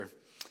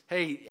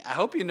Hey, I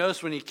hope you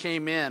noticed when you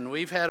came in,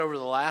 we've had over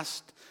the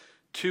last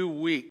 2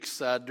 weeks,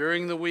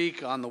 during the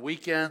week, on the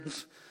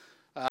weekends,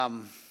 a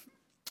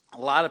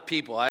lot of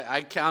people.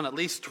 I count at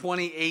least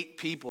 28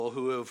 people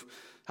who have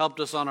helped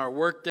us on our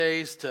work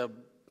days to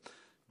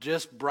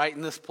just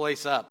brighten this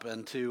place up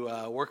and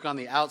to work on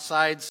the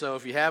outside. So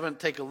if you haven't,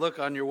 take a look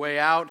on your way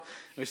out.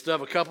 We still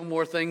have a couple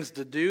more things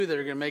to do that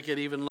are going to make it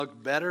even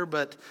look better,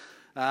 but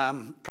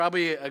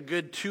probably a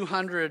good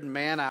 200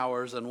 man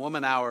hours and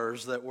woman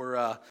hours that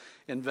were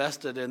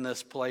invested in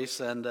this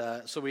place, and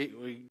so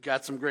we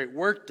got some great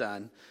work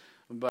done,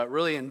 but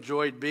really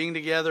enjoyed being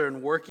together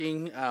and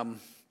working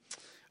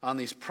on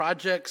these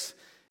projects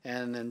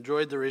and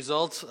enjoyed the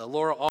results.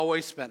 Laura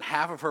always spent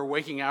half of her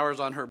waking hours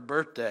on her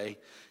birthday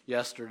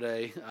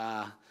yesterday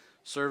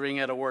serving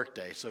at a work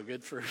day, so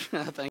good for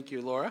thank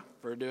you, Laura,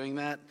 for doing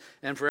that,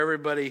 and for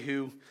everybody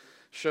who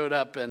showed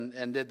up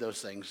and did those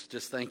things.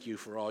 Just thank you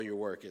for all your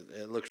work.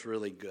 It looks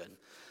really good.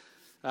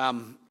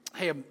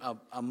 Hey,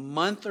 a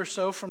month or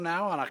so from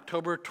now, on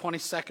October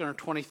 22nd or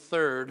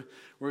 23rd,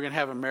 we're going to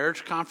have a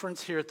marriage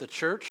conference here at the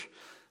church.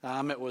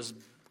 It was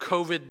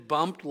COVID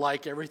bumped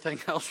like everything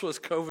else was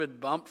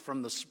COVID bumped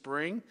from the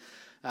spring.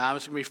 It's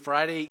going to be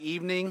Friday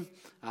evening,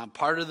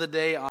 part of the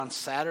day on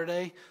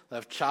Saturday.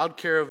 We'll have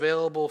childcare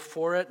available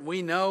for it.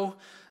 We know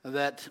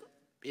that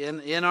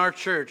in our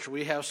church,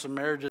 we have some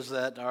marriages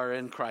that are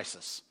in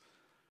crisis.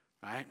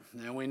 Right?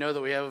 And we know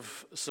that we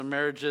have some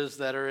marriages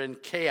that are in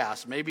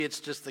chaos. Maybe it's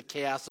just the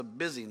chaos of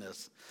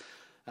busyness.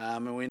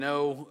 And we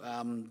know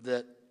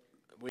that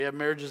we have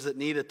marriages that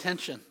need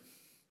attention.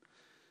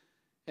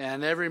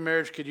 And every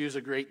marriage could use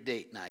a great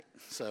date night.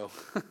 So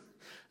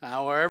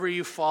wherever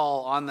you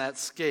fall on that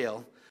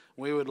scale,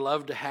 we would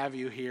love to have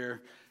you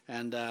here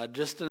and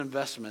just an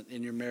investment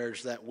in your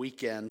marriage that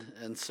weekend.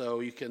 And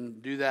so you can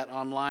do that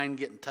online,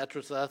 get in touch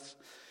with us.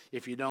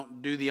 If you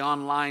don't do the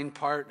online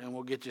part, and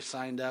we'll get you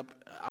signed up,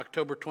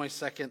 October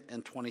 22nd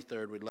and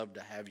 23rd, we'd love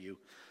to have you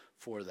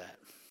for that.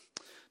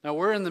 Now,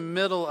 we're in the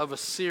middle of a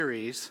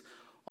series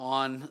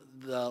on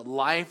the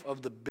life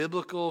of the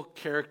biblical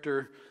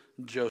character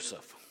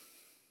Joseph.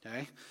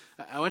 Okay?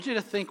 I want you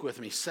to think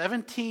with me,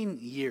 17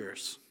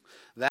 years.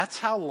 That's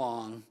how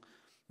long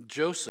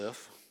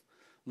Joseph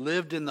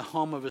lived in the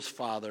home of his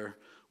father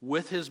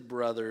with his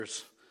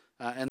brothers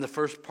and the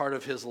first part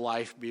of his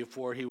life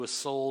before he was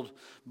sold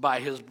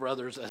by his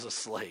brothers as a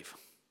slave.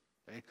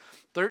 Okay?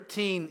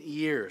 13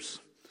 years.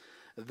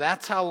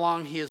 That's how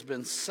long he has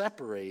been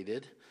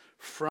separated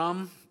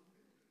from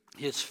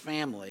his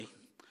family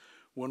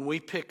when we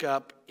pick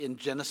up in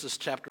Genesis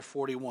chapter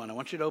 41. I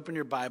want you to open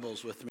your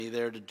Bibles with me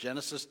there to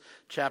Genesis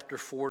chapter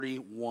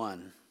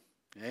 41.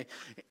 Okay?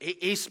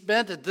 He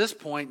spent at this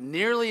point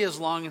nearly as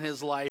long in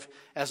his life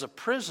as a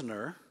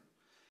prisoner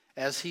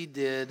as he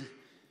did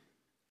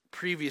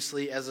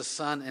previously as a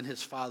son in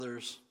his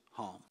father's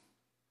home.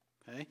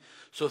 Okay?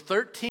 So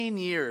 13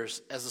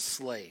 years as a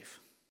slave.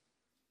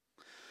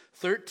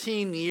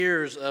 13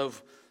 years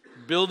of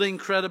building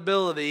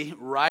credibility,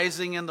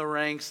 rising in the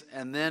ranks,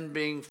 and then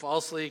being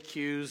falsely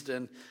accused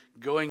and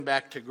going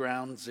back to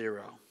ground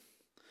zero.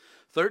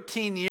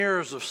 13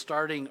 years of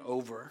starting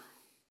over.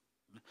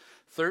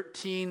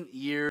 13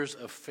 years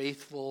of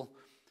faithful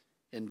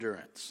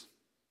endurance.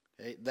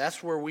 Okay?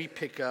 That's where we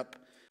pick up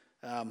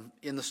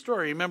in the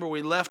story. Remember,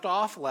 we left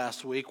off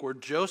last week where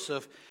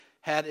Joseph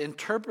had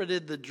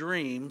interpreted the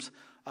dreams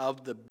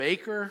of the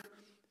baker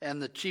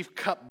and the chief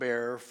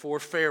cupbearer for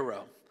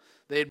Pharaoh.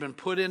 They had been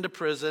put into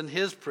prison,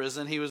 his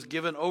prison. He was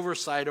given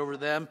oversight over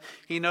them.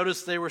 He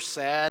noticed they were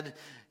sad.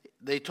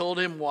 They told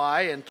him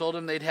why and told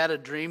him they'd had a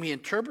dream. He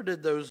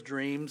interpreted those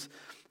dreams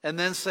and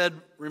then said,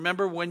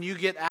 remember, when you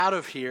get out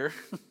of here,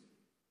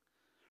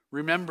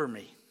 remember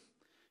me.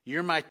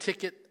 You're my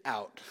ticket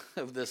out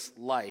of this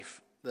life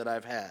that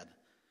I've had.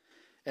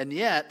 And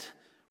yet,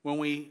 when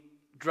we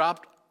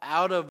dropped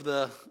out of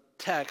the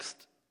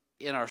text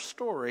in our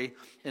story,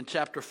 in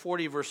chapter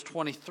 40, verse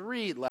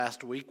 23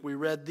 last week, we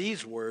read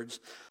these words.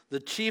 The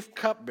chief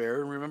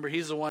cupbearer, remember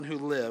he's the one who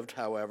lived,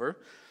 however,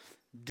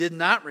 did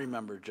not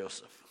remember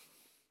Joseph.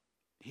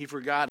 He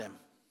forgot him.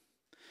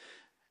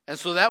 And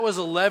so that was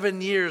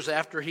 11 years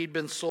after he'd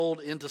been sold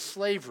into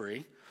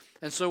slavery.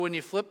 And so when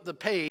you flip the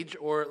page,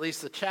 or at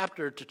least the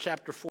chapter, to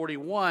chapter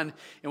 41,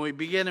 and we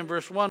begin in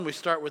verse 1, we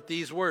start with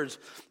these words,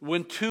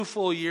 when 2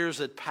 full years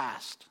had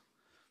passed.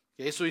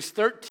 Okay, so he's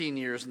 13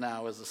 years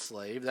now as a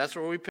slave. That's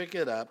where we pick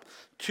it up.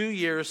 2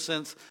 years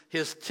since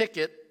his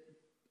ticket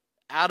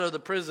out of the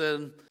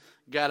prison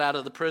got out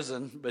of the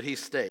prison, but he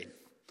stayed.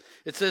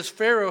 It says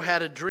Pharaoh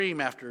had a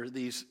dream after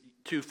these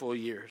 2 full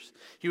years.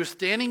 He was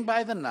standing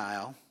by the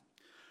Nile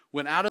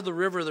when out of the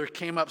river there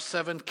came up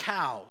 7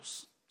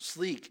 cows,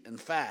 sleek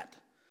and fat,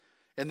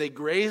 and they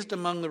grazed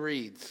among the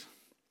reeds.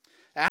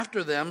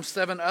 After them,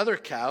 7 other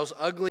cows,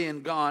 ugly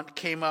and gaunt,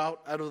 came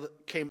up out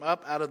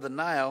of the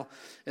Nile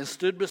and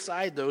stood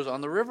beside those on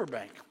the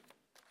riverbank.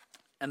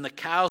 And the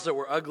cows that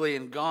were ugly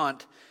and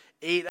gaunt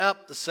ate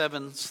up the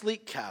 7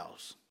 sleek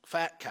cows,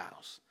 fat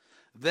cows.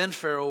 Then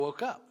Pharaoh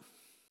woke up.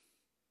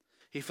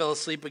 He fell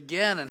asleep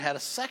again and had a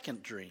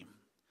second dream.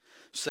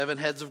 7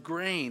 heads of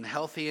grain,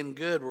 healthy and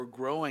good, were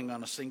growing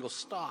on a single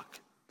stalk.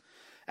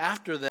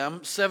 After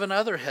them, 7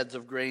 other heads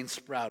of grain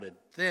sprouted,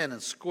 thin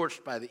and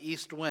scorched by the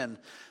east wind.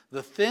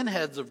 The thin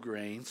heads of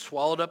grain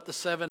swallowed up the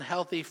 7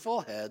 healthy,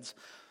 full heads.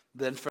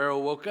 Then Pharaoh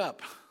woke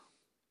up.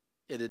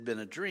 It had been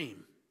a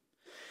dream.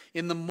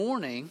 In the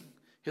morning,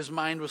 his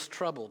mind was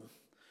troubled.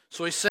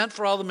 So he sent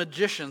for all the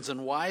magicians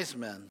and wise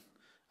men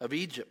of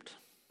Egypt.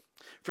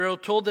 Pharaoh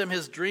told them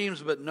his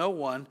dreams, but no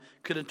one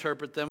could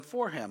interpret them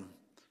for him.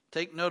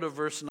 Take note of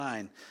verse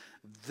 9.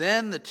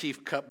 Then the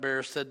chief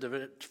cupbearer said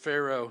to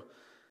Pharaoh,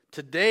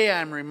 "Today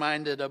I'm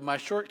reminded of my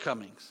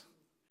shortcomings."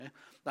 Okay?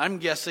 I'm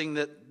guessing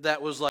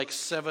that was like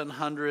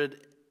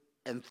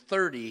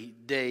 730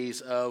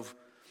 days of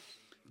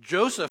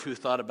Joseph who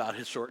thought about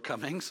his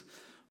shortcomings.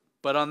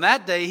 But on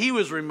that day, he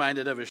was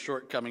reminded of his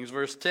shortcomings.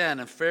 Verse 10,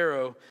 and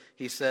Pharaoh,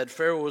 he said,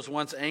 Pharaoh was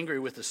once angry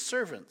with his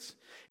servants,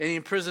 and he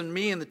imprisoned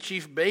me and the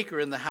chief baker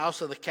in the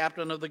house of the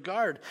captain of the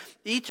guard.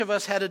 Each of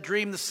us had a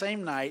dream the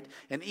same night,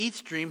 and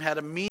each dream had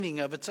a meaning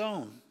of its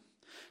own.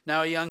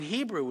 Now a young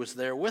Hebrew was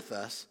there with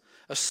us,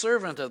 a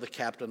servant of the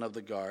captain of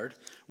the guard.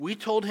 We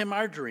told him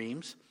our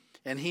dreams,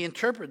 and he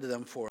interpreted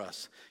them for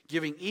us,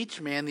 giving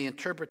each man the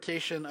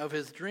interpretation of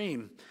his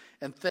dream.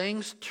 And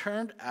things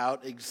turned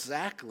out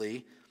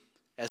exactly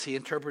as he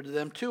interpreted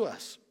them to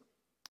us.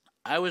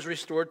 I was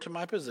restored to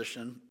my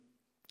position,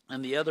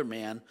 and the other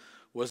man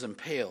was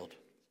impaled.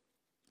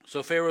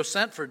 So Pharaoh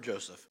sent for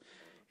Joseph,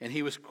 and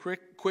he was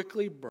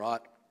quickly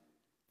brought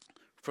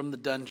from the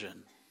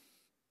dungeon.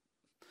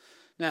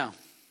 Now,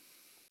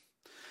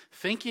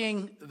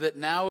 thinking that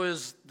now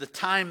is the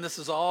time this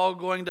is all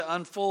going to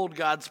unfold,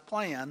 God's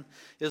plan,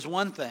 is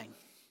one thing.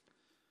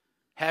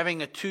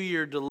 Having a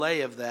 2-year delay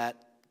of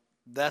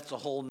that's a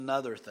whole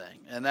nother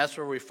thing. And that's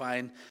where we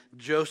find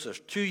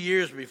Joseph, 2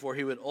 years before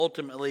he would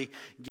ultimately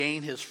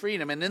gain his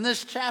freedom. And in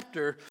this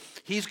chapter,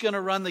 he's going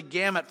to run the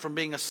gamut from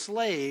being a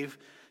slave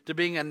to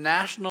being a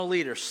national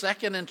leader,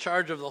 second in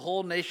charge of the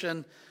whole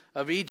nation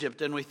of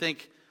Egypt. And we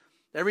think,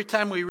 every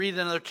time we read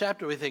another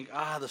chapter, we think,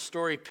 the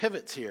story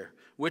pivots here,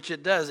 which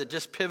it does. It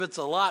just pivots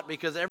a lot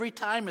because every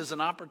time is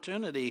an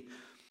opportunity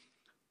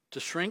to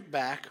shrink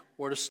back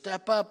or to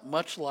step up,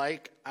 much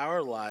like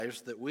our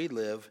lives that we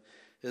live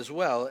as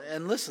well.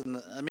 And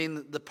listen, I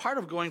mean, the part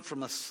of going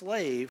from a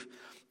slave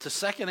to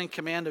second in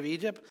command of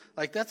Egypt,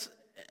 like that's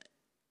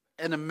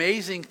an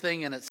amazing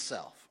thing in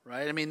itself,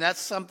 right? I mean, that's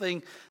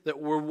something that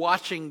we're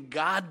watching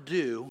God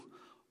do,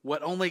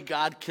 what only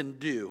God can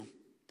do,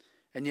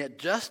 and yet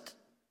just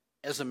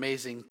as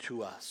amazing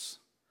to us.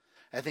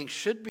 I think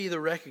should be the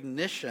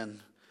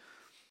recognition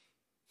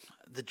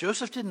that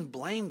Joseph didn't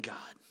blame God,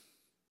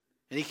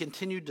 and he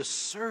continued to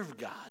serve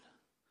God.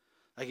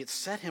 Like it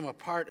set him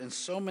apart in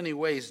so many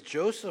ways.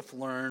 Joseph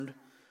learned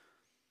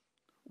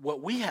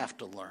what we have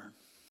to learn.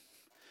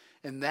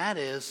 And that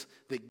is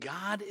that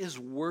God is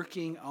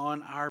working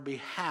on our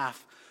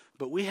behalf,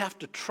 but we have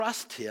to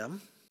trust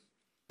him.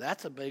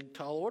 That's a big,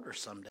 tall order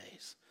some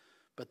days.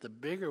 But the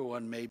bigger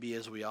one maybe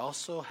is we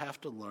also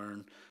have to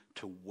learn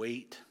to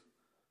wait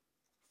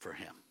for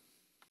him.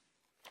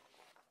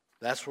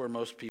 That's where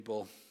most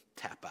people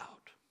tap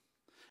out.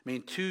 I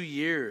mean, 2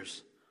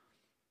 years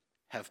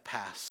have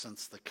passed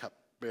since the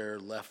cupbearer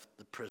left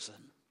the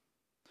prison.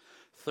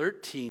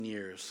 13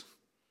 years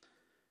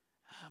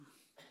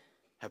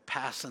have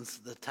passed since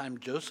the time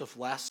Joseph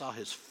last saw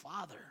his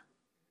father.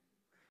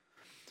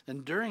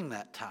 And during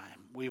that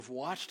time, we've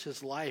watched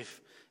his life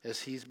as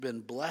he's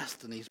been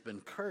blessed and he's been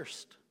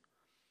cursed.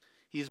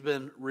 He's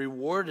been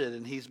rewarded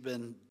and he's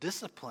been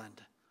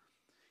disciplined.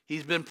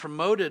 He's been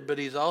promoted, but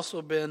he's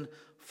also been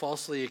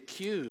falsely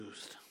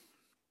accused.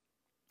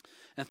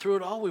 And through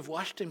it all, we've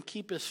watched him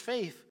keep his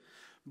faith.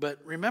 But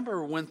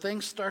remember, when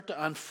things start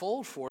to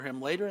unfold for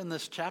him later in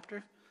this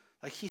chapter,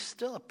 like he's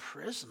still a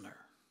prisoner.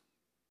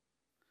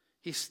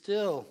 He's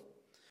still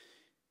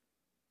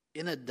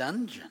in a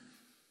dungeon.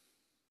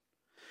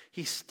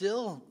 He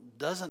still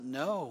doesn't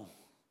know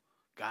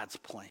God's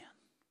plan.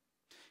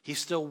 He's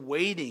still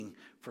waiting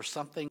for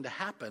something to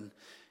happen.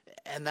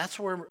 And that's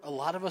where a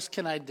lot of us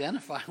can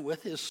identify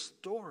with his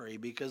story,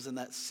 because in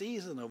that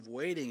season of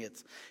waiting,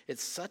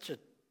 it's such a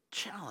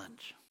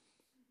challenge.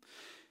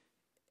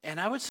 And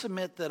I would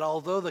submit that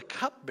although the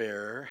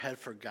cupbearer had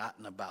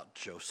forgotten about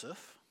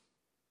Joseph,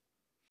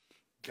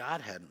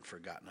 God hadn't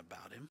forgotten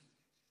about him.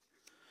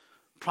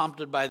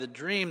 Prompted by the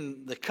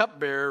dream, the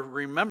cupbearer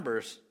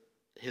remembers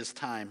his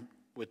time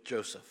with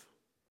Joseph.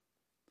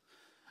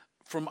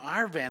 From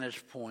our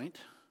vantage point,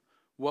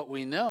 what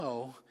we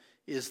know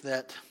is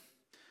that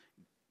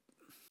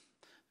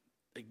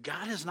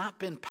God has not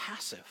been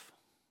passive.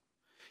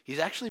 He's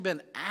actually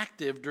been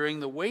active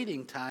during the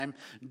waiting time.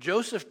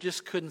 Joseph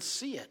just couldn't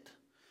see it.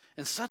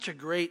 And such a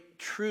great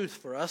truth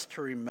for us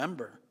to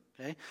remember.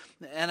 Okay?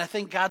 And I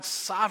think God's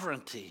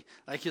sovereignty,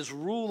 like his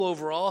rule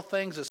over all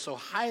things, is so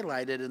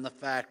highlighted in the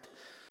fact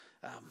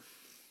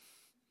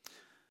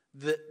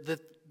that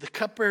the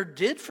cupbearer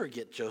did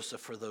forget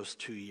Joseph for those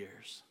 2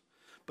 years.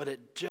 But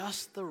at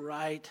just the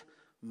right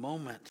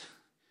moment,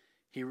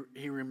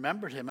 he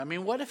remembered him. I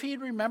mean, what if he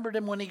had remembered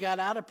him when he got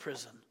out of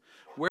prison?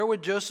 Where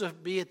would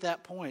Joseph be at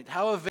that point?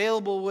 How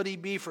available would he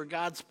be for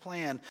God's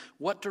plan?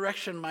 What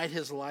direction might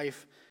his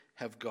life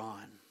have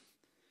gone?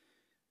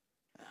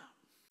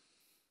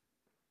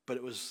 But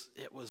it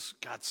was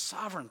God's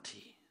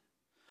sovereignty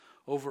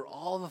over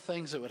all the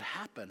things that would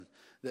happen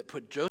that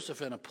put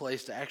Joseph in a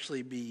place to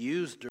actually be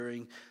used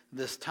during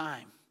this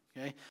time.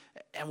 Okay?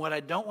 And what I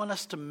don't want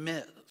us to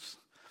miss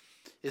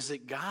is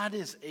that God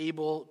is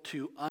able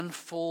to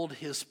unfold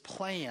his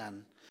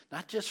plan,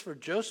 not just for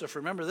Joseph.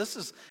 Remember, this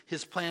is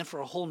his plan for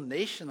a whole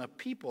nation of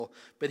people,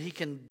 but he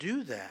can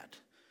do that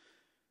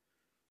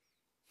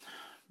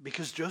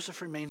because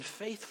Joseph remained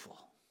faithful.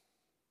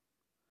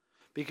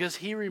 Because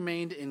he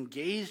remained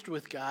engaged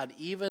with God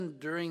even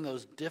during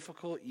those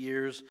difficult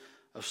years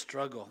of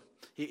struggle.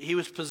 He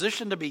was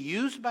positioned to be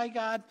used by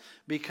God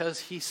because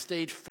he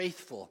stayed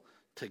faithful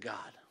to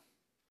God.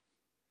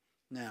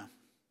 Now,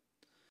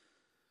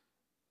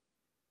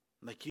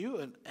 like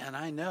you and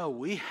I know,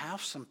 we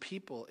have some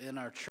people in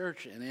our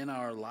church and in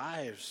our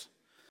lives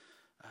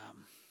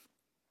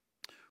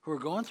who are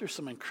going through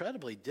some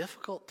incredibly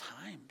difficult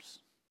times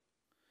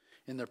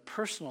in their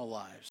personal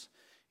lives,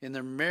 in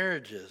their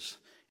marriages,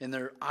 in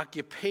their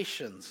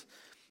occupations,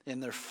 in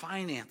their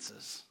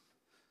finances,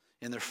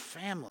 in their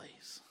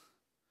families.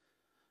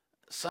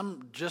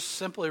 Some just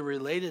simply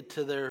related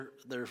to their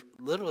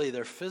literally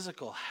their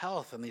physical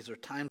health, and these are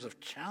times of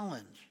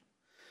challenge.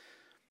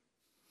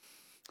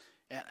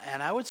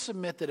 And I would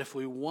submit that if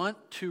we want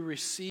to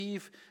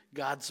receive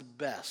God's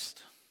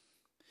best,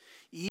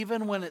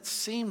 even when it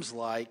seems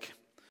like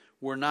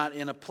we're not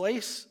in a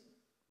place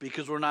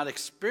because we're not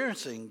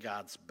experiencing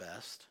God's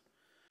best,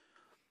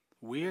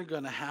 we are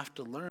going to have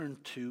to learn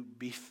to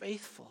be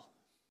faithful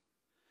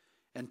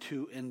and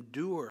to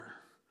endure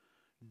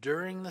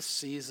during the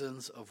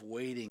seasons of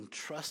waiting,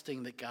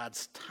 trusting that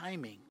God's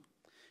timing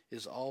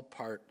is all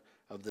part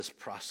of this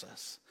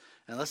process.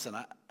 And listen,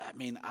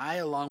 I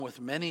along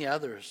with many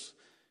others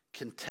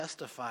can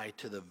testify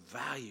to the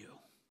value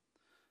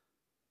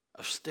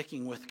of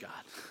sticking with God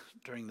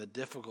during the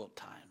difficult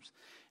times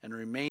and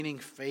remaining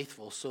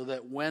faithful so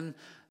that when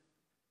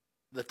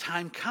the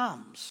time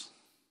comes,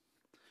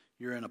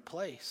 you're in a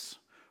place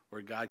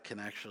where God can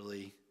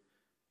actually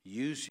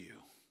use you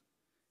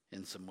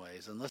in some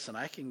ways. And listen,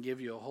 I can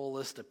give you a whole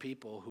list of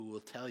people who will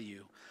tell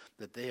you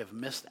that they have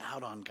missed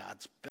out on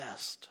God's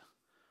best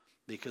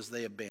because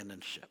they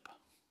abandoned ship,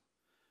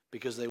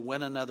 because they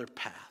went another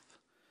path,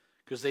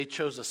 because they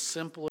chose a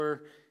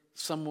simpler,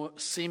 somewhat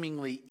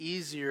seemingly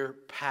easier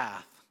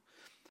path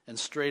and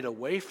strayed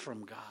away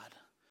from God.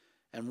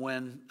 And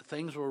when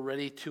things were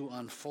ready to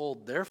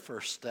unfold, their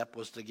first step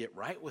was to get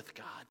right with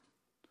God,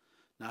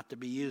 not to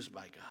be used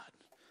by God.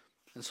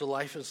 And so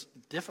life is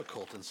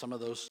difficult in some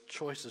of those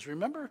choices.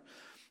 Remember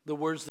the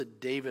words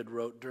that David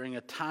wrote during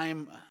a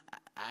time,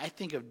 I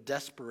think, of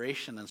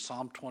desperation in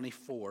Psalm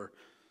 24,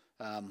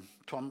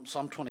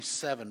 Psalm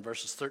 27,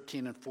 verses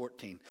 13 and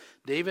 14.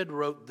 David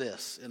wrote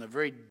this in a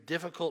very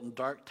difficult and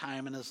dark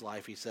time in his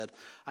life. He said,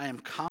 "I am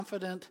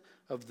confident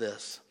of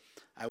this.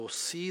 I will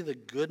see the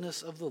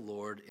goodness of the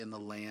Lord in the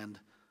land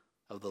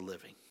of the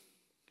living."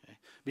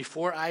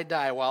 Before I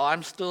die, while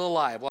I'm still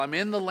alive, while I'm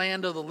in the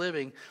land of the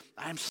living,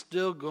 I'm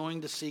still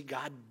going to see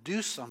God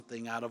do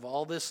something out of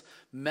all this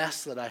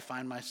mess that I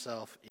find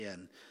myself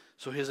in.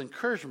 So his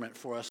encouragement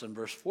for us in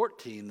verse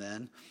 14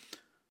 then,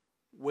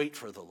 wait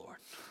for the Lord.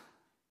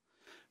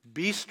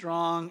 Be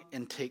strong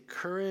and take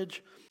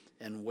courage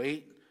and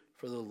wait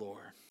for the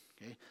Lord.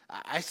 Okay?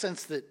 I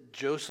sense that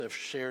Joseph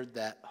shared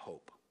that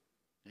hope,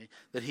 okay?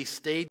 That he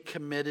stayed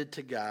committed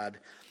to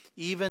God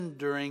even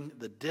during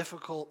the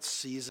difficult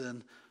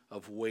season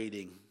of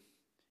waiting.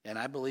 And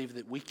I believe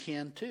that we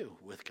can too,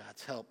 with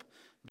God's help,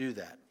 do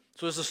that.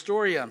 So as the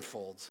story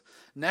unfolds,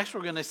 next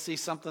we're going to see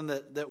something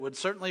that would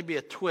certainly be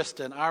a twist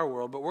in our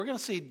world, but we're going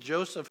to see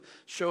Joseph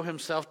show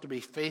himself to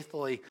be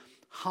faithfully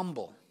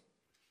humble.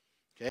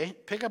 Okay?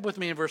 Pick up with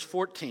me in verse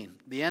 14,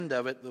 the end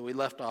of it that we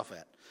left off at.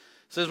 It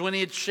says, when he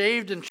had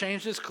shaved and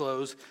changed his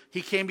clothes,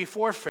 he came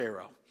before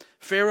Pharaoh.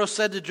 Pharaoh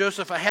said to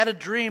Joseph, "I had a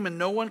dream and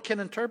no one can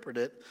interpret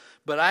it,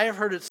 but I have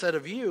heard it said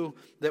of you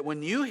that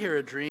when you hear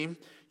a dream,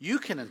 you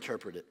can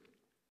interpret it."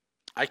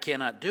 "I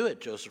cannot do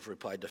it," Joseph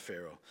replied to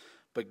Pharaoh,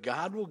 "but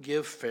God will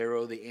give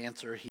Pharaoh the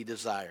answer he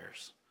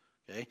desires."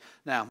 Okay.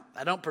 Now,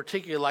 I don't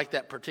particularly like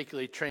that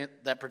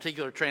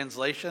particular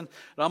translation.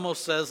 It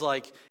almost says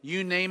like,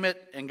 you name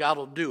it and God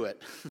will do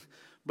it.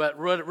 But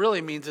what it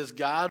really means is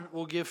God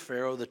will give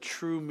Pharaoh the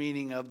true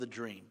meaning of the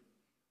dream.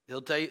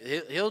 He'll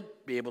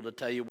be able to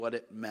tell you what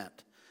it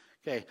meant.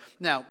 Okay.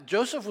 Now,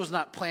 Joseph was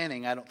not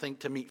planning, I don't think,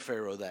 to meet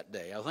Pharaoh that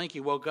day. I think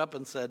he woke up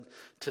and said,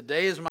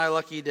 "Today is my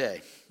lucky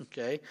day."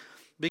 Okay.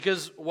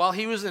 Because while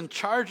he was in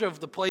charge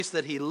of the place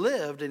that he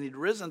lived and he'd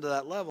risen to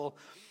that level,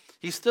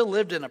 he still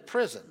lived in a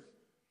prison.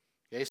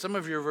 Okay. Some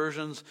of your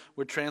versions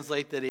would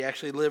translate that he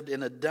actually lived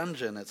in a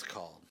dungeon, it's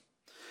called.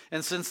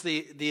 And since the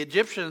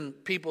Egyptian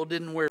people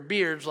didn't wear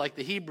beards like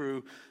the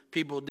Hebrew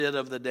people did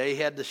of the day,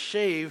 he had to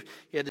shave,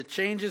 he had to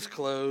change his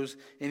clothes,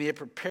 and he had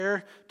to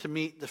prepare to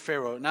meet the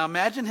Pharaoh. Now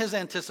imagine his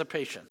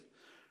anticipation,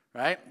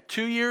 right?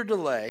 2-year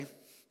delay,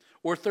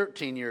 or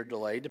 13-year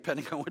delay,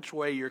 depending on which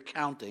way you're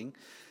counting.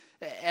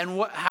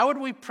 And how would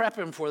we prep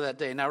him for that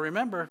day? Now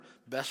remember,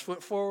 best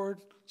foot forward,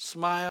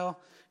 smile,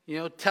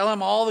 tell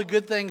him all the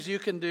good things you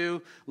can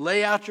do,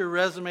 lay out your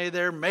resume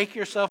there, make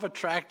yourself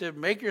attractive,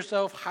 make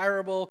yourself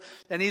hireable,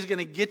 and he's going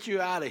to get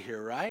you out of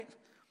here, right?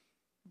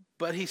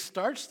 But he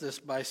starts this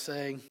by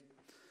saying,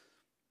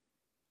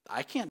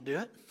 I can't do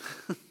it,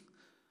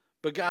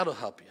 but God will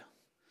help you.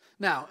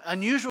 Now,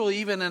 unusual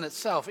even in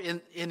itself,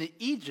 in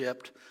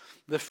Egypt,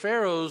 the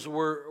pharaohs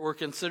were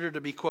considered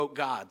to be, quote,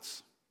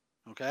 gods.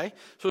 Okay?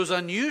 So it was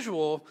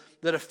unusual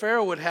that a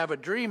pharaoh would have a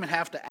dream and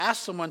have to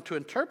ask someone to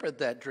interpret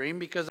that dream,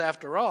 because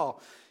after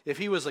all, if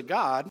he was a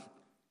god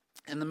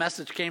and the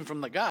message came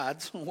from the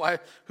gods,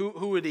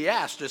 who would he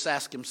ask? Just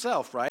ask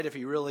himself, right? If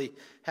he really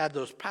had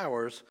those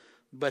powers,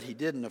 but he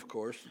didn't, of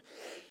course.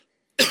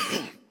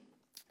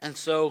 And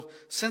so,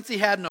 since he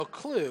had no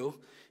clue,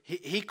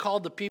 he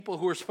called the people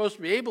who were supposed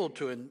to be able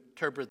to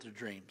interpret the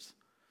dreams.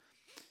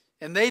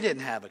 And they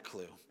didn't have a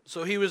clue.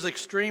 So he was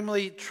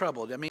extremely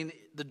troubled. I mean,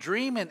 the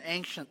dream in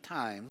ancient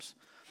times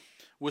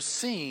was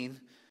seen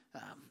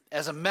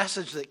as a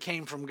message that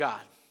came from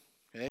God.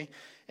 Okay?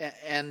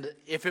 And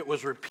if it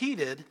was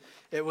repeated,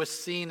 it was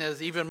seen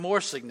as even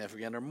more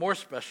significant or more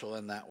special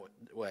in that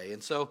way.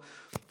 And so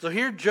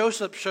here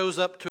Joseph shows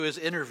up to his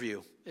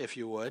interview, if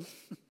you would.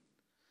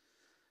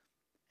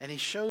 And he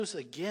shows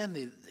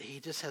again, he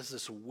just has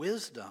this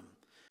wisdom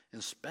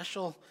and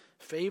special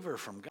favor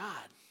from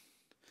God.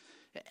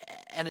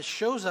 And it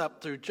shows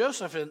up through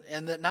Joseph,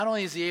 and that not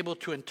only is he able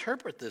to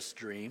interpret this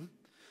dream,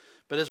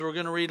 but as we're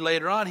going to read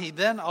later on, he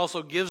then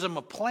also gives him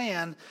a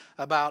plan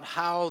about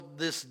how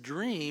this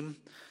dream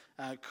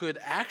could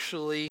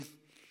actually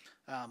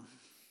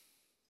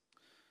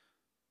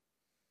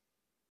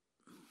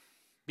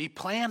be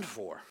planned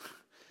for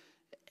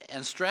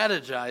and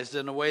strategized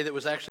in a way that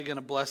was actually going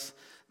to bless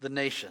the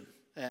nation.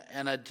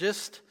 And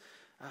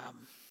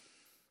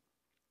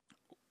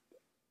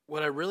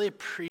what I really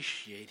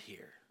appreciate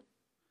here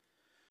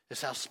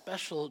is how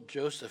special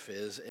Joseph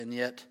is, and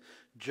yet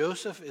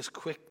Joseph is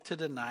quick to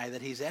deny that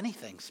he's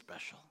anything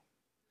special.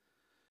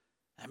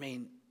 I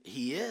mean,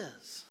 he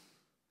is,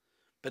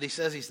 but he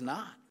says he's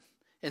not.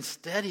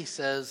 Instead, he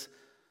says,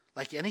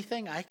 like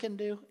anything I can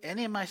do,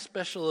 any of my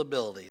special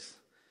abilities,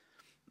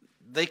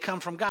 they come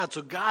from God.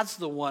 So God's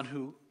the one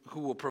who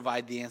will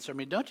provide the answer. I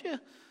mean, don't you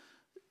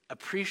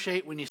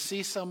appreciate when you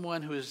see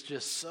someone who is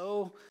just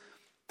so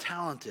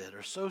talented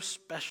or so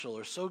special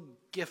or so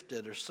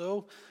gifted or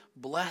so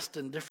blessed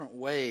in different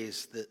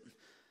ways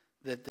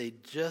that they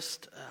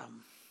just,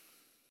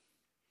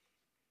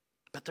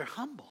 but they're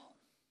humble.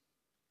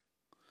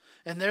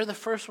 And they're the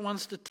first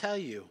ones to tell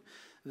you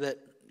that,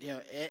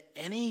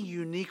 any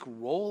unique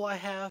role I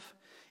have,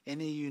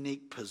 any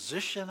unique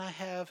position I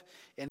have,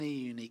 any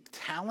unique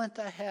talent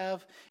I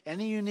have,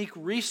 any unique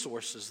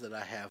resources that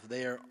I have,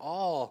 they are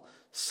all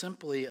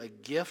simply a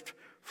gift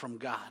from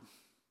God,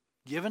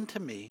 given to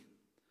me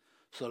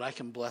so that I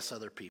can bless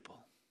other people.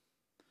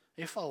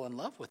 You fall in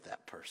love with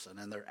that person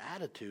and their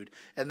attitude.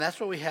 And that's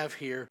what we have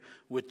here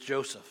with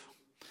Joseph.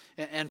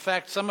 In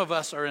fact, some of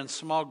us are in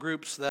small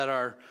groups that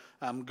are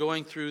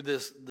going through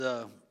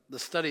the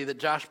study that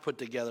Josh put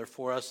together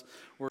for us.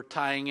 We're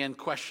tying in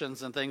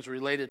questions and things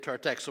related to our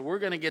text. So we're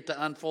going to get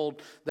to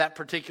unfold that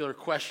particular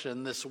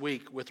question this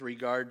week with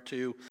regard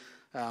to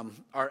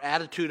our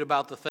attitude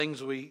about the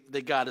things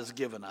that God has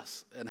given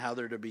us and how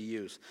they're to be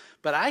used.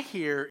 But I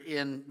hear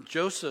in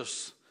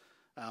Joseph's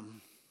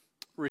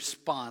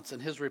response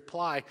and his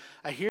reply,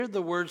 I hear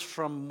the words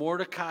from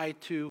Mordecai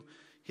to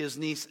his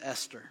niece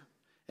Esther.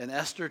 In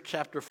Esther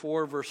chapter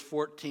 4, verse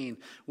 14,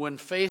 when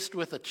faced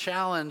with a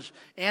challenge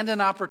and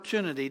an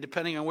opportunity,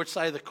 depending on which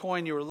side of the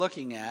coin you were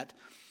looking at,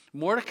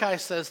 Mordecai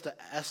says to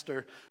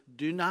Esther,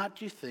 do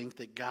not you think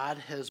that God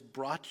has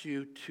brought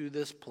you to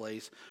this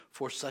place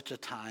for such a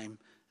time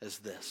as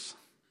this?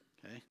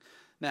 Okay.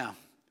 Now,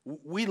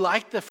 we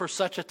like the for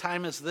such a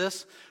time as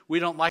this. We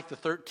don't like the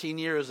 13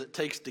 years it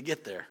takes to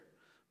get there.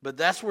 But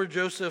that's where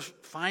Joseph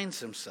finds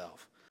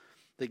himself.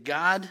 That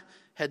God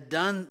had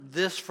done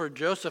this for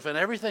Joseph, and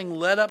everything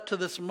led up to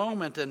this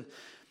moment, and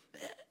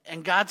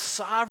God's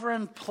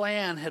sovereign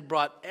plan had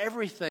brought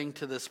everything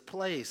to this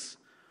place.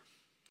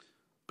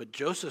 But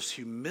Joseph's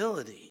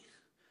humility,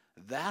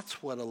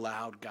 that's what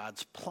allowed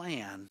God's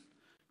plan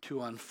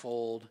to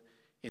unfold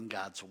in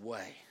God's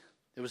way.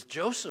 It was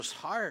Joseph's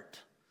heart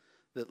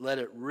that let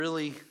it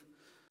really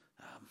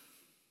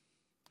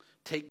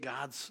take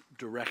God's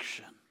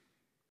direction.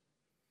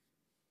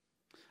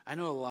 I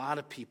know a lot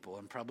of people,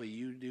 and probably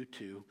you do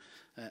too,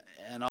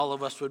 and all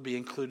of us would be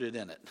included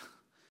in it.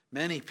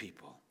 Many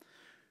people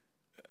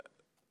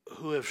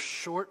who have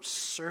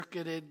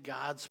short-circuited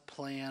God's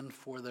plan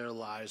for their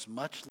lives,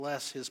 much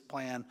less his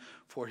plan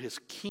for his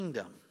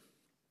kingdom,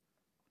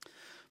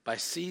 by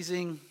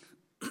seizing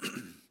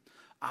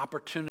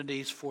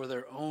opportunities for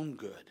their own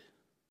good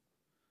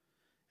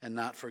and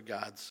not for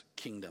God's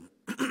kingdom.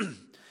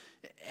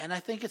 And I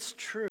think it's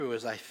true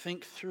as I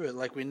think through it.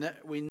 Like we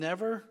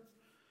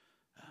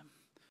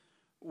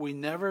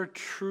never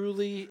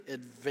truly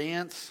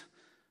advance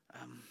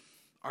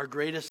our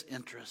greatest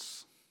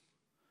interests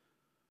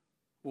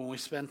when we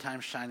spend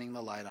time shining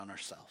the light on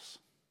ourselves.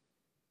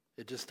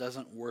 It just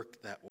doesn't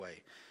work that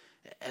way.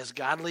 As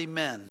godly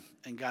men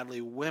and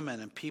godly women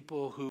and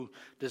people who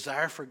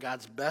desire for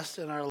God's best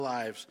in our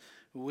lives,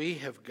 we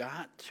have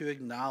got to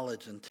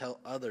acknowledge and tell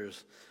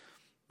others,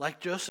 like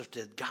Joseph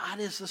did, God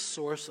is the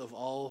source of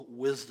all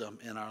wisdom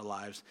in our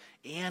lives,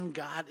 and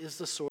God is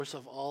the source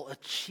of all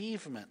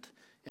achievement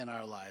in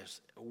our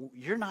lives.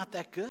 You're not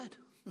that good,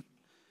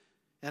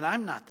 and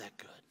I'm not that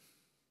good,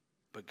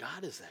 but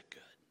God is that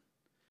good,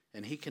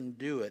 and He can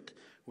do it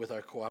with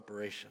our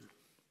cooperation.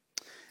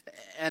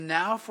 And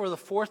now for the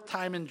fourth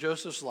time in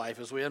Joseph's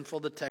life, as we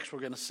unfold the text, we're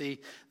going to see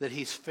that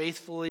he's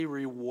faithfully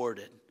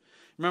rewarded.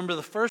 Remember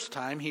the first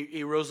time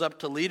he rose up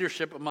to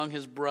leadership among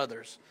his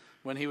brothers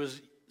when he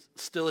was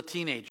still a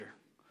teenager.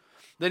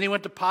 Then he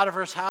went to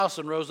Potiphar's house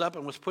and rose up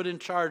and was put in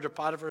charge of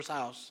Potiphar's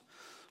house.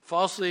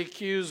 Falsely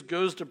accused,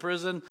 goes to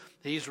prison.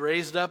 He's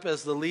raised up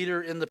as the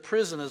leader in the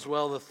prison as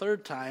well the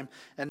third time.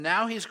 And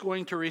now he's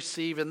going to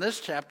receive in this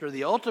chapter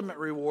the ultimate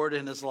reward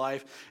in his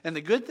life. And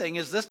the good thing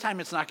is this time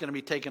it's not going to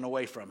be taken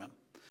away from him.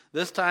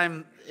 This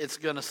time it's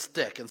going to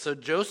stick. And so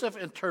Joseph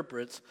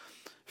interprets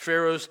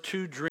Pharaoh's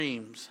two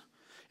dreams.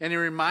 And he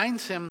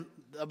reminds him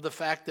of the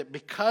fact that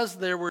because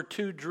there were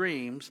two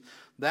dreams,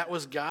 that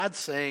was God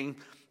saying,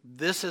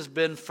 this has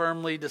been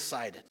firmly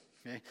decided.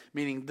 Okay?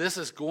 Meaning this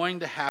is going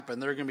to happen.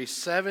 There are going to be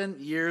 7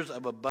 years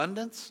of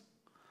abundance,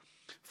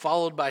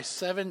 followed by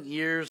 7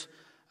 years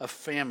of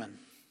famine.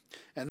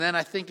 And then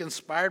I think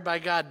inspired by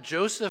God,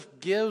 Joseph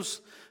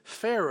gives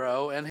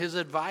Pharaoh and his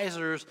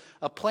advisors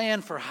a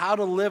plan for how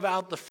to live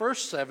out the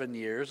first 7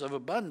 years of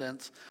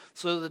abundance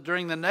so that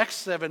during the next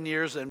 7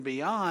 years and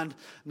beyond,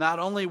 not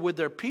only would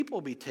their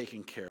people be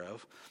taken care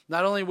of,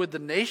 not only would the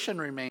nation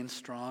remain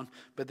strong,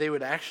 but they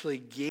would actually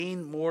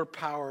gain more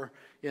power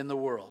in the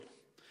world.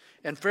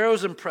 And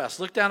Pharaoh's impressed.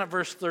 Look down at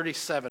verse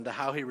 37 to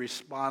how he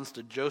responds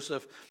to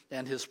Joseph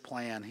and his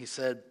plan. He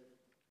said,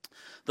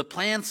 the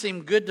plan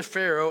seemed good to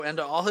Pharaoh and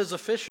to all his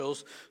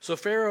officials, so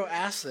Pharaoh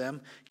asked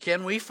them,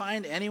 can we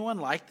find anyone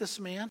like this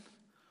man,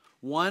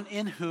 one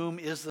in whom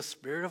is the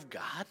Spirit of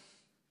God?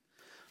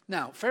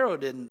 Now, Pharaoh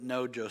didn't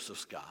know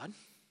Joseph's God,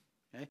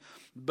 okay?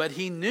 But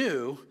he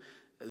knew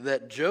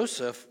that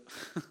Joseph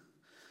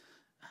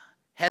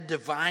had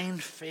divine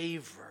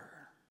favor.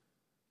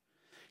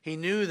 He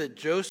knew that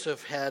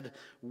Joseph had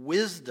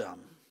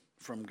wisdom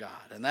from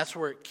God, and that's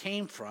where it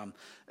came from.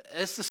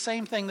 It's the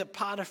same thing that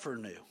Potiphar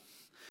knew.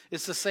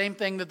 It's the same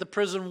thing that the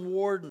prison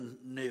warden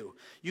knew.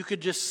 You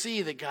could just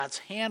see that God's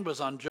hand was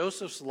on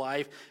Joseph's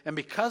life, and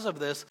because of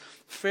this,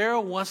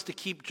 Pharaoh wants to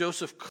keep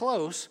Joseph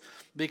close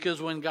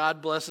because when God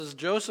blesses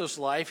Joseph's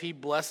life, he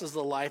blesses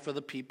the life of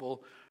the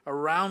people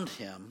around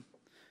him,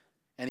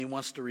 and he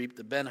wants to reap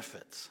the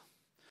benefits.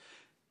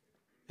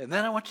 And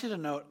then I want you to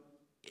note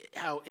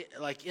how,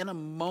 like in a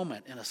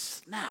moment, in a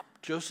snap,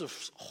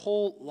 Joseph's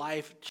whole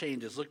life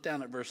changes. Look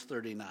down at verse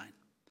 39.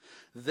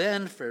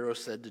 Then Pharaoh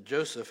said to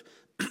Joseph,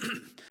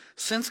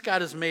 since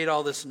God has made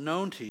all this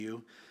known to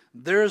you,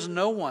 there is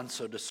no one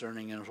so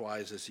discerning and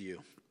wise as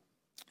you.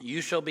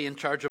 You shall be in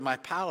charge of my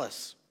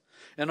palace,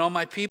 and all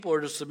my people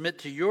are to submit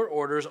to your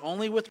orders.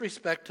 Only with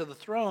respect to the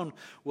throne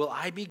will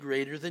I be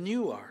greater than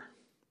you are.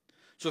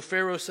 So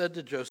Pharaoh said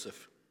to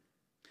Joseph,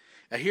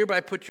 I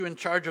hereby put you in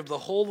charge of the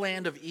whole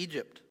land of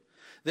Egypt.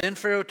 Then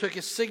Pharaoh took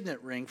his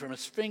signet ring from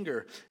his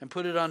finger and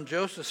put it on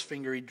Joseph's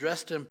finger. He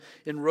dressed him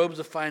in robes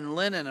of fine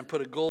linen and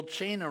put a gold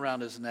chain around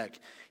his neck.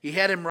 He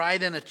had him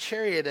ride in a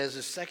chariot as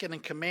his second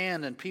in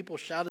command, and people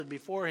shouted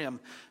before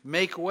him,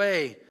 make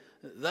way.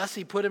 Thus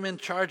he put him in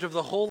charge of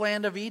the whole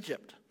land of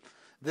Egypt.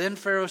 Then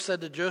Pharaoh said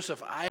to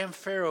Joseph, I am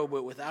Pharaoh,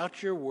 but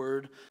without your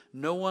word,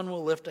 no one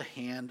will lift a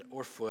hand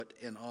or foot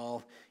in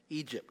all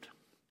Egypt.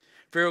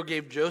 Pharaoh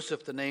gave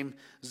Joseph the name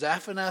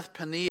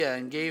Zaphenath-Paneah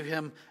and gave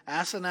him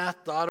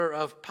Asenath, daughter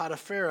of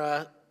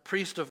Potiphera,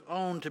 priest of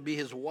On, to be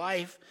his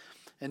wife.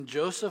 And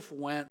Joseph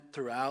went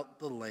throughout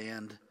the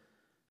land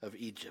of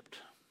Egypt.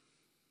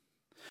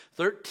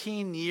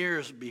 13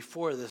 years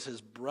before this,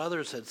 his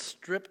brothers had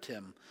stripped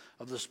him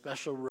of the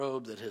special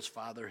robe that his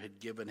father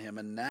had given him.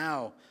 And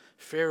now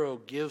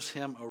Pharaoh gives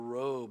him a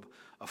robe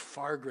of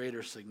far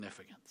greater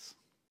significance.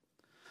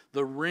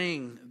 The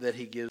ring that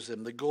he gives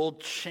him, the gold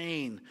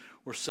chain,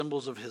 were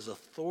symbols of his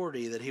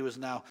authority, that he was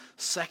now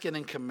second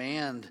in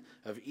command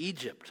of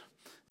Egypt.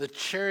 The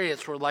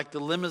chariots were like the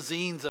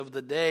limousines of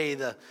the day.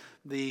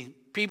 The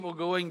people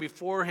going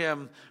before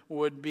him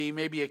would be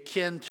maybe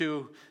akin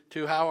to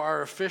how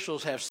our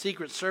officials have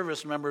Secret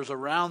Service members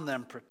around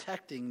them,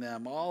 protecting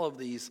them, all of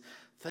these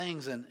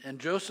things. And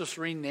Joseph's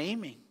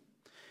renaming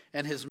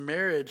and his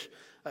marriage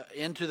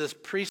into this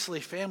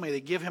priestly family,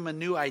 they give him a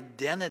new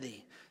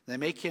identity. They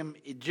make him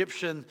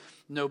Egyptian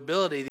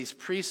nobility. These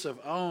priests of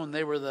On,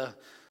 they were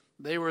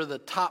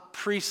the top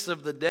priests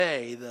of the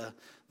day,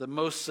 the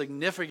most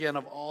significant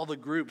of all the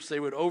groups. They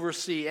would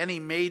oversee any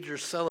major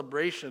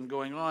celebration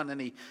going on,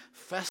 any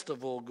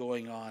festival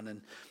going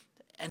on.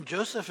 And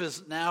Joseph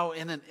is now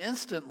in an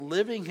instant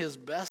living his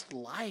best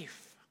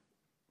life.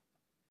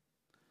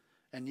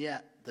 And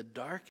yet, the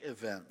dark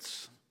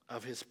events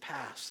of his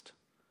past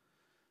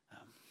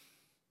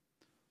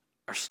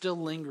are still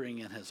lingering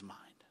in his mind.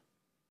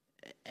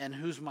 And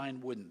whose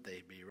mind wouldn't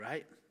they be,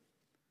 right?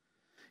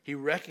 He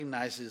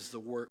recognizes the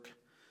work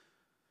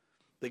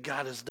that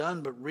God has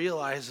done, but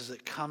realizes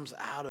it comes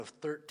out of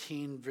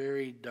 13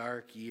 very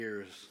dark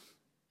years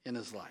in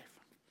his life.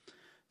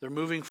 They're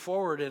moving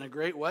forward in a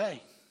great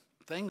way.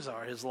 Things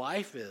are. His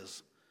life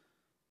is.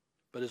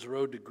 But his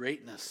road to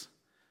greatness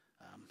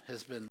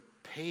has been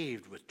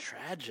paved with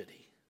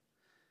tragedy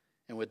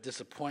and with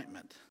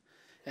disappointment.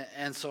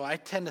 And so I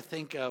tend to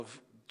think of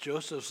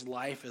Joseph's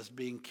life as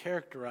being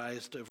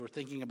characterized, if we're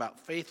thinking about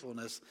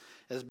faithfulness,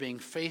 as being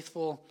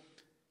faithful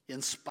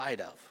in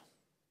spite of.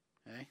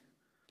 Okay?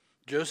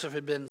 Joseph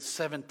had been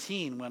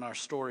 17 when our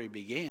story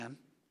began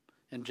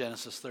in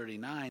Genesis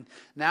 39.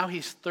 Now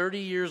he's 30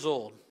 years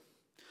old.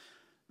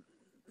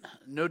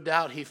 No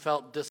doubt he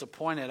felt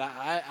disappointed.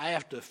 I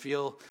have to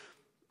feel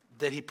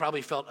that he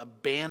probably felt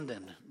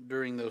abandoned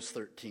during those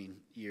 13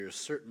 years,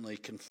 certainly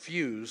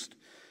confused,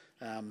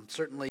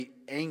 certainly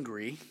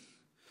angry.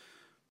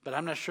 But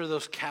I'm not sure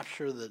those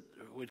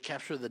would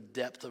capture the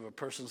depth of a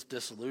person's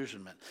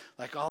disillusionment.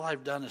 Like, all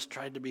I've done is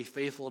tried to be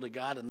faithful to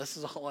God, and this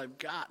is all I've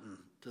gotten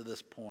to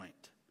this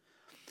point.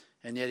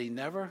 And yet he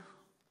never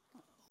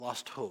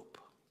lost hope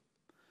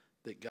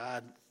that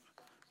God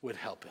would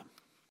help him.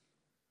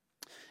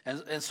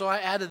 And so I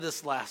added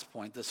this last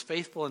point, this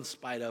faithful in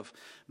spite of,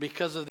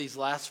 because of these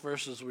last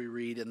verses we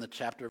read in the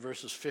chapter,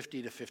 verses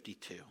 50 to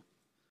 52.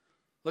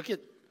 Look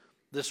at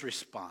this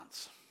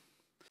response.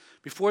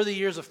 Before the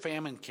years of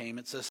famine came,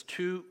 it says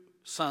 2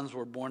 sons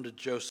were born to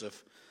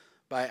Joseph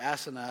by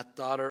Asenath,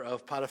 daughter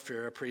of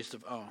Potiphar, priest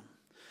of On.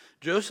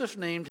 Joseph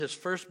named his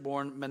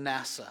firstborn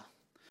Manasseh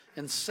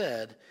and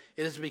said,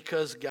 "It is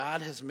because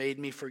God has made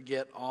me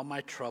forget all my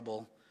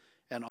trouble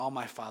and all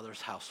my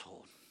father's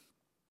household."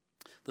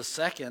 The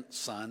second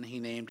son he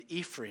named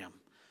Ephraim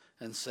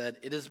and said,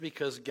 "It is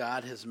because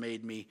God has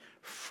made me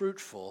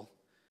fruitful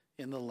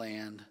in the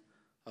land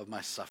of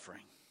my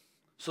suffering."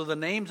 So the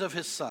names of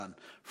his son,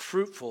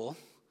 fruitful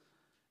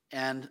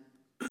and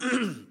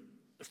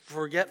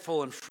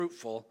forgetful and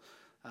fruitful,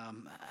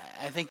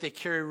 I think they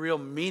carry real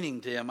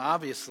meaning to him,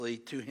 obviously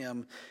to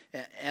him,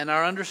 and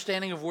our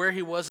understanding of where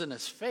he was in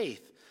his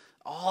faith.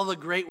 All the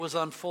great was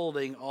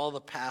unfolding, all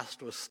the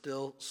past was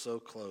still so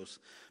close.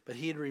 But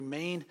he had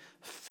remained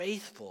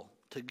faithful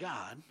to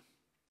God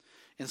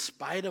in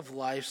spite of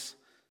life's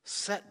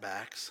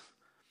setbacks.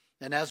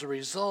 And as a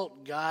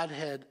result, God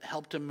had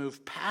helped him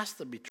move past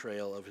the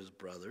betrayal of his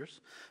brothers,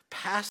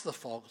 past the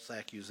false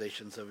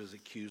accusations of his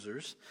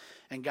accusers,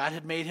 and God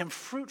had made him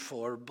fruitful,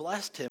 or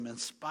blessed him in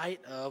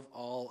spite of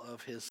all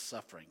of his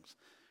sufferings.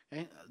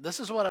 Okay? This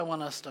is what I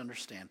want us to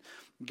understand.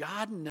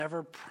 God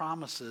never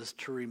promises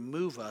to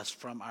remove us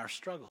from our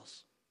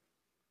struggles.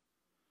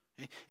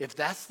 Okay? If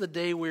that's the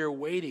day we are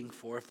waiting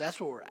for, if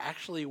that's what we're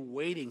actually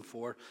waiting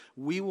for,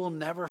 we will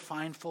never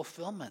find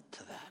fulfillment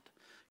to that.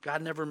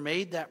 God never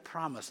made that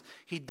promise.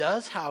 He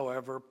does,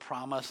 however,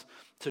 promise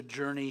to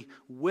journey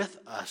with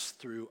us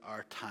through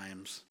our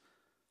times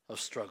of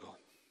struggle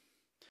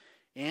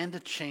and to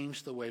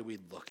change the way we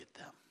look at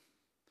them.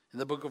 In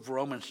the book of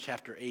Romans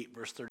chapter 8,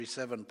 verse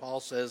 37,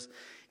 Paul says,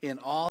 "In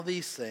all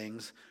these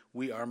things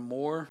we are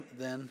more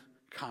than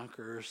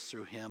conquerors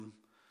through him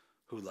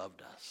who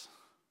loved us."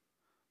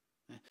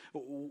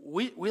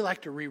 We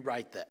like to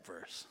rewrite that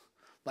verse,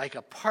 like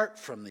apart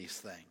from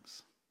these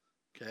things.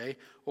 Okay?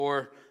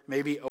 Or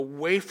maybe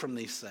away from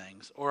these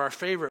things. Or our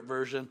favorite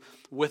version,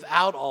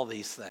 without all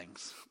these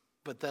things.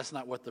 But that's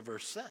not what the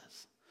verse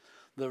says.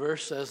 The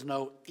verse says,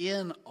 no,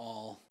 in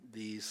all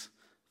these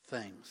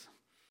things.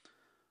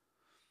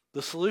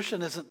 The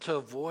solution isn't to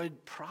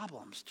avoid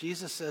problems.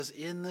 Jesus says,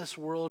 in this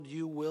world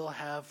you will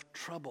have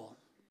trouble.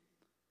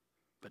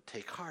 But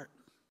take heart.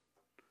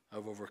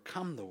 I've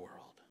overcome the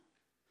world.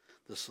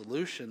 The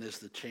solution is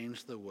to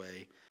change the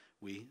way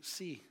we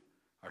see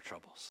our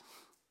troubles.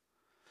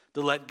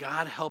 To let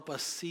God help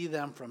us see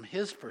them from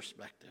his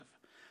perspective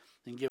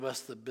and give us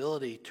the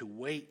ability to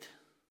wait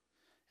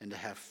and to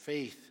have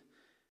faith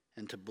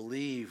and to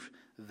believe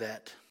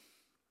that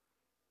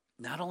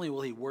not only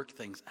will he work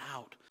things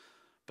out,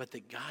 but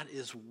that God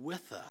is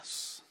with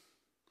us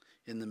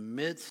in the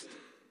midst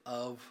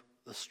of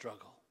the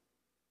struggle.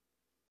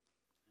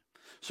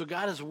 So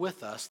God is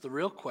with us. The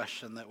real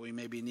question that we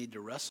maybe need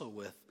to wrestle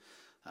with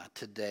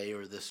today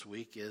or this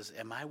week is,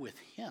 am I with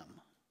him?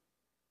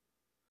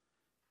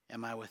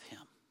 Am I with him?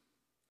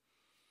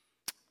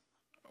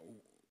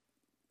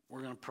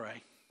 We're going to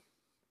pray.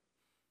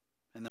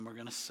 And then we're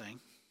going to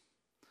sing.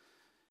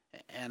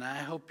 And I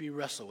hope you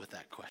wrestle with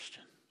that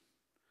question.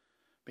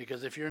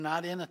 Because if you're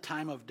not in a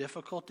time of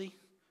difficulty,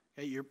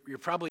 you're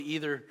probably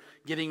either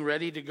getting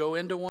ready to go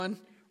into one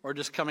or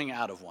just coming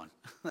out of one.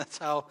 That's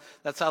how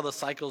the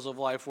cycles of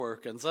life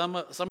work. And some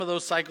of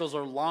those cycles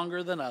are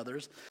longer than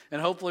others. And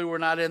hopefully we're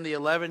not in the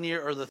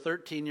 11-year or the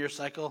 13-year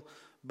cycle,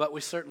 but we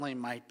certainly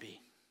might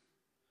be.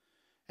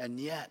 And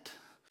yet,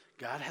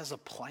 God has a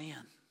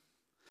plan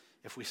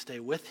if we stay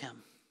with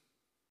him.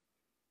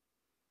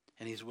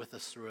 and he's with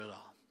us through it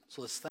all.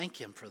 So let's thank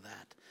him for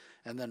that,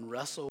 and then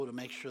wrestle to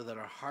make sure that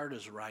our heart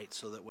is right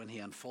so that when he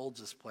unfolds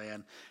his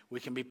plan, we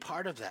can be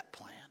part of that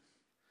plan,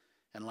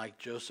 and like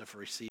Joseph,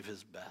 receive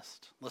his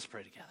best. Let's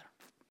pray together.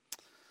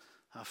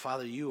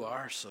 Father, you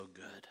are so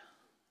good.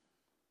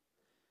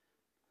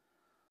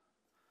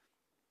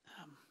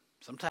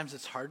 Sometimes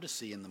it's hard to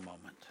see in the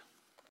moment.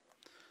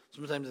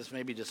 Sometimes it's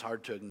maybe just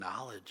hard to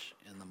acknowledge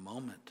in the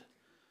moment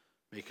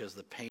because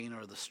the pain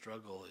or the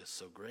struggle is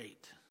so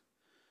great,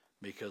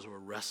 because we're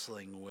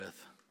wrestling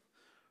with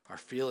our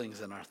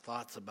feelings and our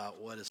thoughts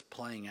about what is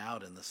playing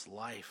out in this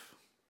life.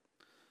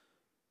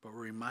 But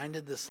we're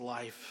reminded this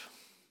life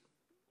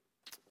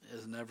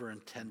is never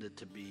intended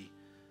to be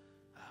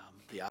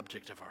the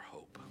object of our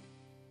hope.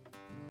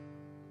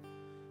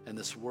 And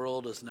this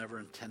world is never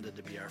intended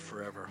to be our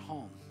forever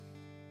home.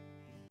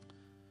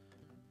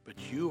 But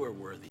you are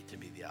worthy to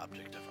be the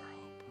object of our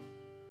hope.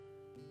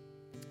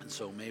 And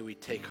so may we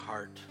take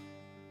heart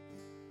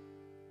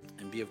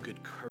and be of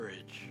good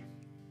courage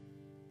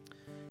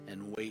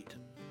and wait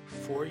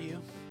for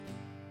you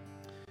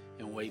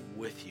and wait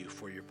with you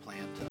for your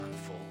plan to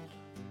unfold.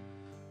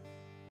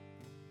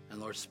 And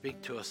Lord, speak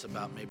to us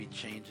about maybe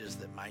changes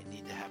that might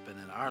need to happen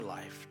in our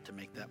life to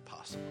make that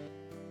possible.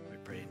 We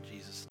pray in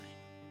Jesus' name.